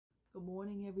Good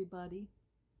morning, everybody.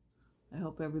 I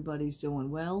hope everybody's doing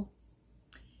well.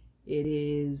 It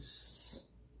is,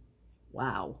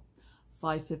 wow,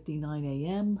 5:59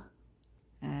 a.m.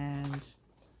 and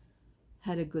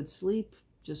had a good sleep.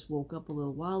 Just woke up a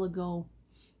little while ago.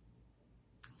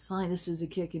 Sinuses are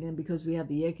kicking in because we have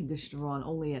the air conditioner on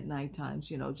only at night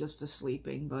times, just for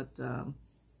sleeping. But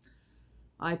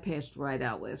I passed right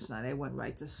out last night. I went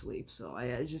right to sleep. So I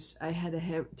had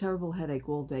a terrible headache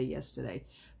all day yesterday.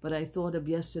 But I thought of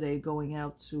yesterday going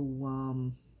out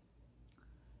to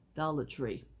Dollar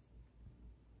Tree.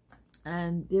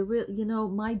 And there really,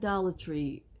 my Dollar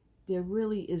Tree, there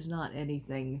really is not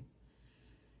anything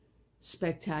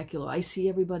spectacular. I see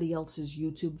everybody else's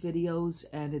YouTube videos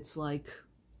and it's like,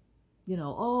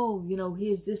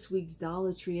 here's this week's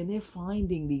Dollar Tree, and they're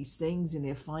finding these things, and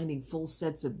they're finding full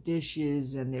sets of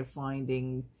dishes, and they're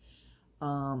finding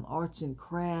arts and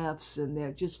crafts, and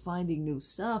they're just finding new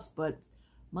stuff. But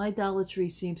my Dollar Tree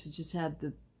seems to just have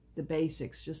the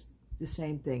basics, just the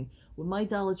same thing. Well, my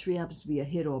Dollar Tree happens to be a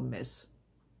hit or miss.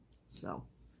 So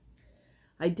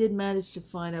I did manage to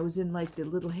find, I was in like the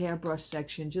little hairbrush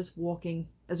section, just walking.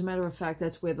 As a matter of fact,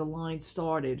 that's where the line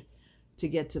started to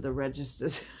get to the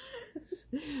registers.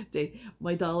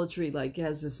 My Dollar Tree like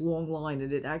has this long line,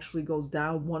 and it actually goes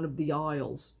down one of the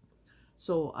aisles.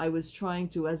 So I was trying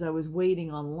to, as I was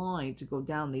waiting online to go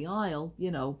down the aisle,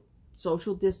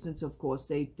 social distance, of course,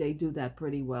 they do that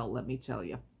pretty well, let me tell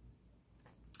you.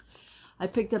 I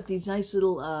picked up these nice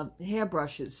little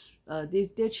hairbrushes.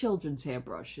 They're children's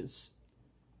hairbrushes.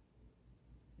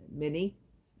 Mini.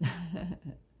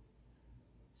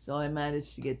 So I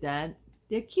managed to get that.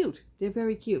 They're cute. They're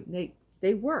very cute.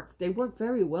 They work. They work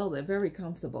very well. They're very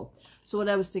comfortable. So what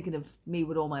I was thinking of me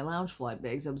with all my Loungefly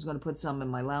bags, I was going to put some in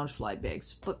my Loungefly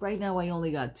bags. But right now I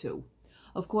only got 2.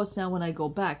 Of course, now when I go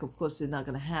back, of course, they're not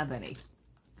going to have any.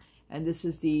 And this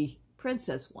is the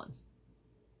princess one.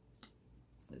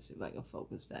 Let's see if I can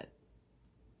focus that.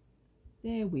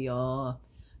 There we are.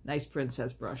 Nice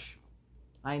princess brush.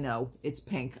 I know, it's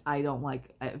pink. I don't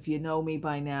like, if you know me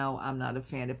by now, I'm not a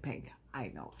fan of pink.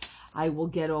 I know. I will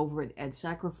get over it and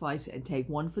sacrifice and take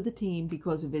one for the team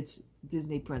because of its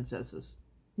Disney princesses.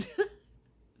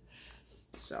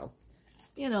 So,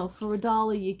 for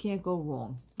 $1, you can't go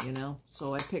wrong,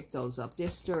 So I picked those up. They're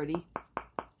sturdy.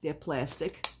 They're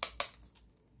plastic.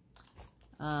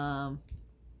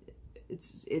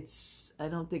 It's I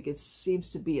don't think it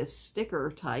seems to be a sticker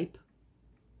type.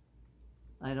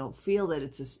 I don't feel that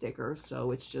it's a sticker,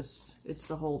 so it's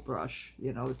the whole brush,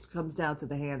 it comes down to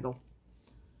the handle.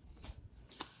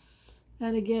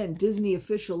 And again, Disney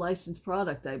official licensed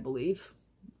product, I believe,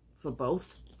 for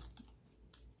both.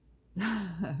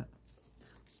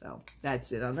 So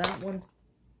that's it on that one.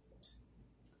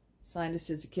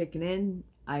 Sinuses are kicking in.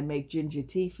 I make ginger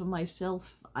tea for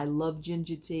myself. I love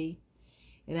ginger tea.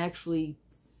 It actually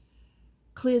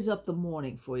clears up the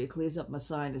morning for you, clears up my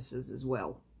sinuses as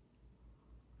well.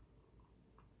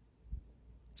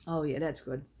 Oh yeah, that's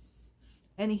good.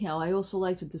 Anyhow, I also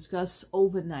like to discuss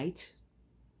overnight.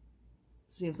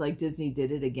 Seems like Disney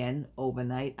did it again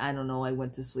overnight. I don't know. I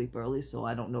went to sleep early, so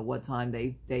I don't know what time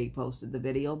they posted the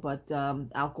video. But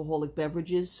alcoholic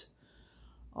beverages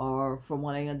are, from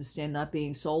what I understand, not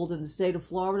being sold in the state of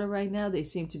Florida right now. They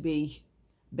seem to be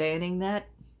banning that.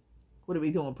 What are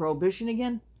we doing? Prohibition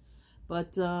again?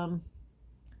 But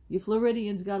you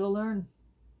Floridians got to learn.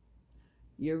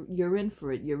 You're in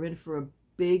for it. You're in for a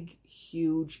big,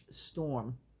 huge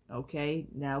storm. Okay,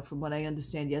 now from what I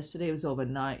understand, yesterday it was over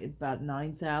about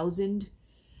 9,000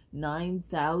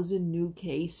 new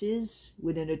cases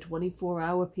within a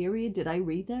 24-hour period. Did I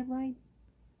read that right?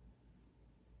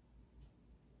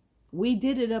 We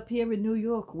did it up here in New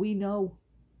York. We know.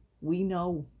 We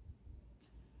know.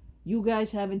 You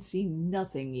guys haven't seen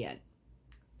nothing yet.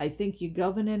 I think your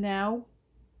governor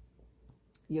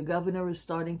is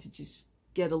starting to just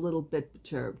get a little bit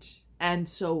perturbed. And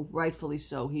so, rightfully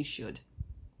so, he should.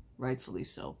 Rightfully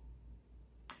so.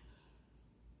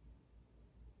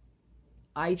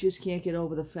 I just can't get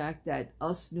over the fact that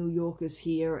us New Yorkers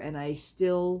here, and I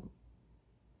still,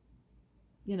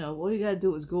 all you gotta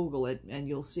do is Google it and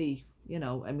you'll see,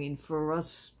 I mean, for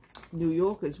us New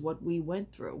Yorkers, what we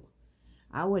went through.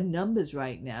 Our numbers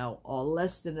right now are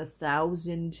less than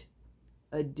 1,000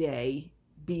 a day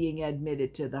being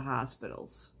admitted to the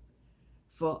hospitals.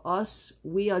 For us,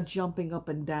 we are jumping up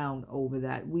and down over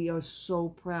that. We are so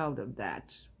proud of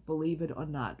that, believe it or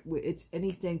not. It's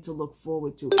anything to look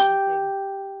forward to.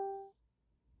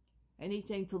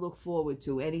 Anything to look forward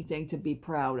to. Anything to be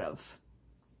proud of.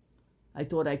 I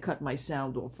thought I cut my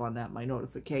sound off on that, my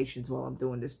notifications while I'm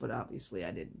doing this, but obviously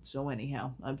I didn't. So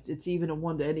anyhow, it's even a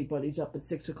wonder anybody's up at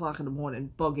 6 o'clock in the morning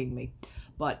bugging me.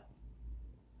 But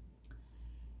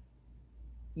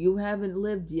you haven't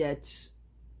lived yet.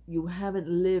 You haven't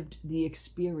lived the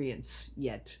experience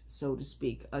yet, so to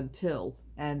speak, until,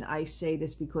 and I say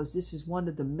this because this is one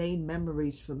of the main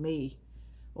memories for me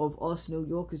of us New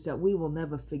Yorkers that we will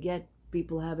never forget,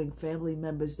 people having family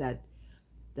members that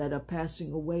are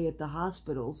passing away at the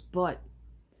hospitals, but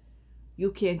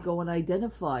you can't go and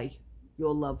identify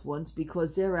your loved ones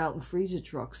because they're out in freezer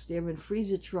trucks. They're in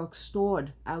freezer trucks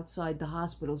stored outside the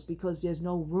hospitals because there's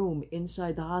no room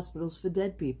inside the hospitals for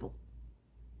dead people.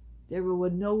 There were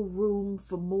no room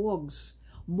for morgues.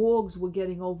 Morgues were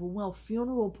getting overwhelmed.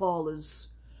 Funeral parlors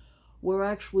were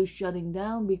actually shutting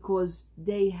down because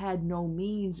they had no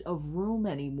means of room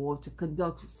anymore to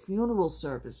conduct funeral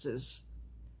services.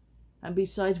 And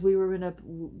besides, we were in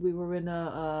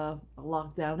a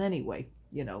lockdown anyway,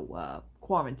 you know,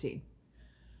 quarantine.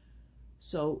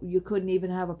 So you couldn't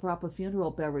even have a proper funeral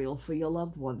burial for your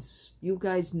loved ones. You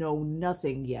guys know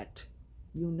nothing yet.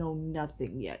 You know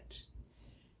nothing yet.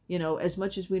 You know, as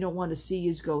much as we don't want to see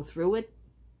you go through it,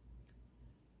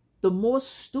 the more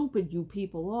stupid you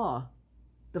people are,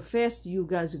 the faster you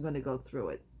guys are going to go through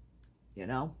it, you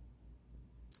know.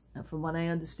 And from what I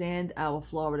understand, our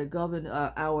Florida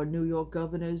governor, our New York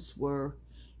governors were,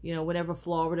 you know, whenever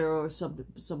Florida or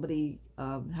somebody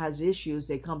has issues,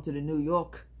 they come to the New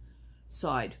York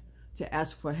side to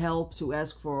ask for help, to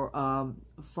ask for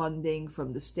funding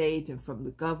from the state and from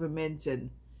the government. And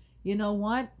you know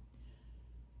what?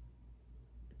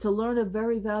 To learn a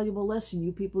very valuable lesson,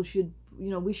 you people should,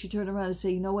 you know, we should turn around and say,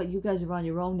 you know what, you guys are on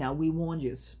your own now. We warned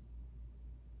you.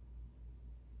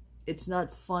 It's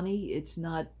not funny. It's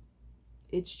not,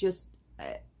 it's just,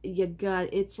 you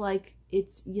got, it's like,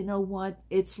 it's, you know what,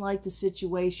 it's like the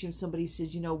situation somebody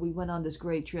says, you know, we went on this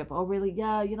great trip. Oh, really?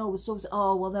 Yeah, you know, it was so,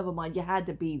 oh, well, never mind. You had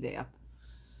to be there.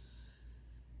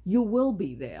 You will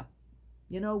be there.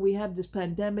 You know, we have this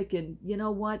pandemic and you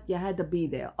know what? You had to be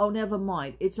there. Oh, never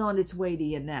mind. It's on its way to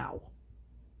you now.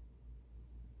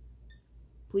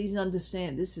 Please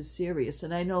understand, this is serious.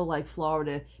 And I know like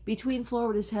Florida, between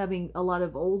Florida's having a lot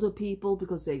of older people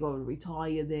because they go to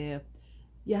retire there.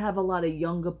 You have a lot of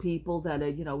younger people that are,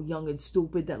 you know, young and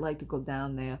stupid that like to go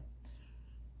down there.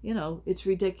 You know, it's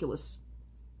ridiculous.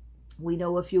 We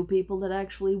know a few people that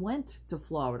actually went to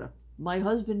Florida. My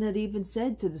husband had even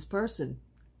said to this person,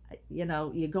 you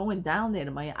know, you're going down there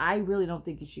to Miami. I really don't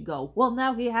think you should go. Well,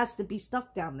 now he has to be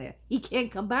stuck down there. He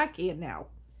can't come back here now.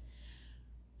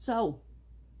 So,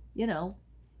 you know,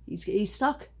 he's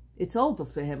stuck. It's over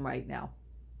for him right now.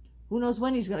 Who knows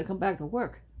when he's going to come back to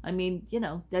work? I mean, you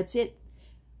know, that's it.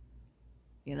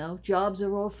 You know, jobs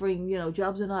are offering, you know,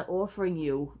 jobs are not offering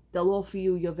you. They'll offer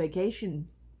you your vacation.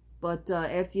 But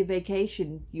after your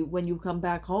vacation, when you come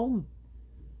back home,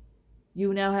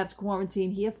 you now have to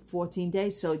quarantine here for 14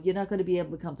 days, so you're not going to be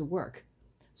able to come to work.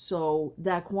 So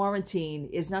that quarantine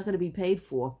is not going to be paid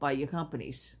for by your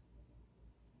companies.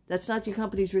 That's not your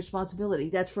company's responsibility.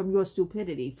 That's from your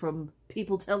stupidity, from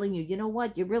people telling you, you know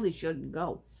what, you really shouldn't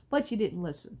go. But you didn't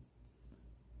listen.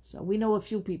 So we know a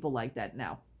few people like that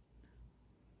now.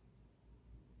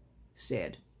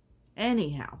 Sad.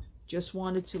 Anyhow, just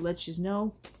wanted to let you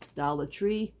know, Dollar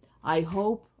Tree,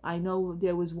 I know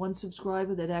there was one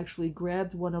subscriber that actually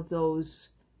grabbed one of those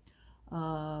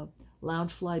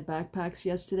Loungefly backpacks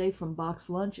yesterday from Box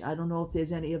Lunch. I don't know if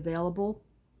there's any available.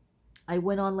 I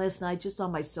went on last night just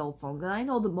on my cell phone. I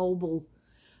know the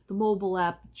mobile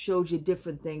app shows you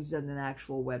different things than an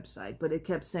actual website, but it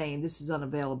kept saying this is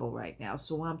unavailable right now.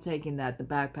 So I'm taking that the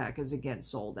backpack is again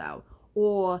sold out.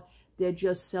 Or they're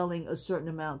just selling a certain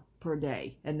amount per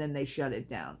day and then they shut it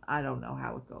down. I don't know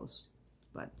how it goes,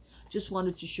 but just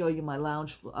wanted to show you my my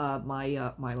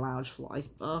Loungefly.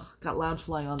 Ugh, got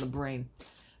Loungefly on the brain.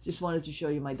 Just wanted to show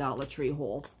you my Dollar Tree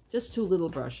haul. Just 2 little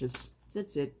brushes.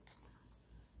 That's it.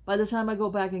 By the time I go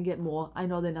back and get more, I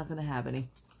know they're not going to have any.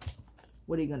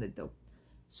 What are you going to do?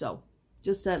 So,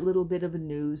 just that little bit of a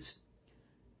news.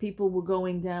 People were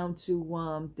going down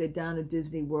to, they're down at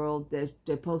Disney World.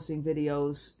 They're posting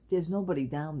videos. There's nobody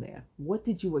down there. What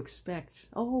did you expect?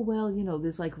 Oh, well, you know,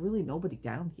 there's like really nobody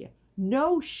down here.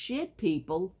 No shit,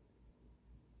 people.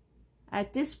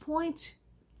 At this point,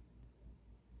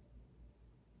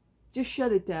 just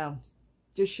shut it down.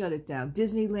 Just shut it down.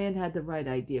 Disneyland had the right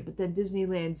idea, but then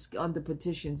Disneyland's under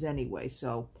petitions anyway,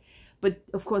 so. But,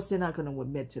 of course, they're not going to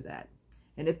admit to that.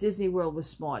 And if Disney World was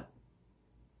smart,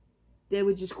 they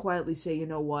would just quietly say, you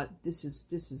know what, this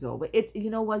is over. You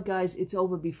know what, guys, it's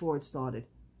over before it started.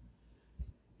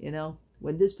 You know?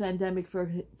 When this pandemic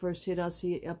first hit us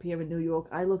up here in New York,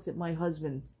 I looked at my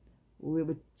husband. We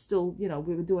were still, we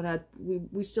were doing that.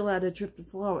 We still had a trip to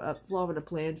Florida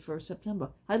planned for September.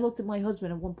 I looked at my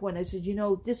husband at one point. I said,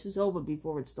 this is over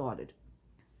before it started.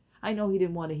 I know he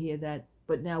didn't want to hear that,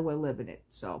 but now we're living it.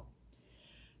 So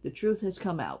the truth has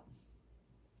come out.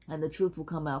 And the truth will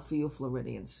come out for you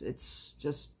Floridians. It's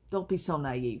just, don't be so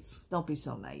naive. Don't be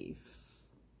so naive.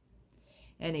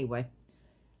 Anyway,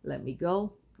 let me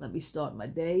go. Let me start my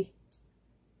day.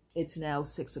 It's now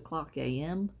 6 o'clock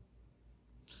a.m.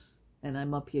 And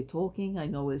I'm up here talking. I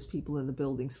know there's people in the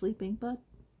building sleeping, but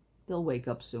they'll wake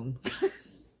up soon.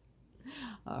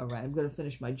 All right, I'm going to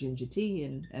finish my ginger tea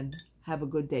and have a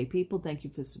good day, people. Thank you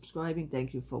for subscribing.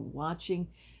 Thank you for watching.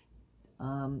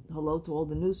 Hello to all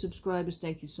the new subscribers.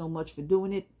 Thank you so much for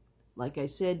doing it. Like I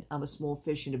said, I'm a small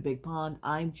fish in a big pond.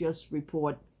 I'm just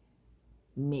report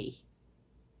me.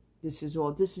 This is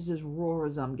as raw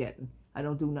as I'm getting. I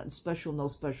don't do nothing special, no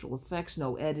special effects,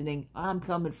 no editing. I'm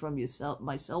coming from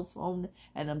my cell phone,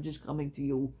 and I'm just coming to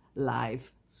you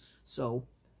live. So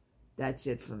that's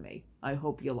it for me. I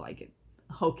hope you like it.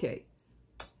 Okay.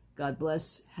 God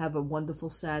bless. Have a wonderful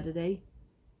Saturday.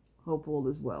 Hope all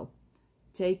is well.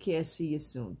 Take care. See you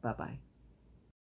soon. Bye-bye.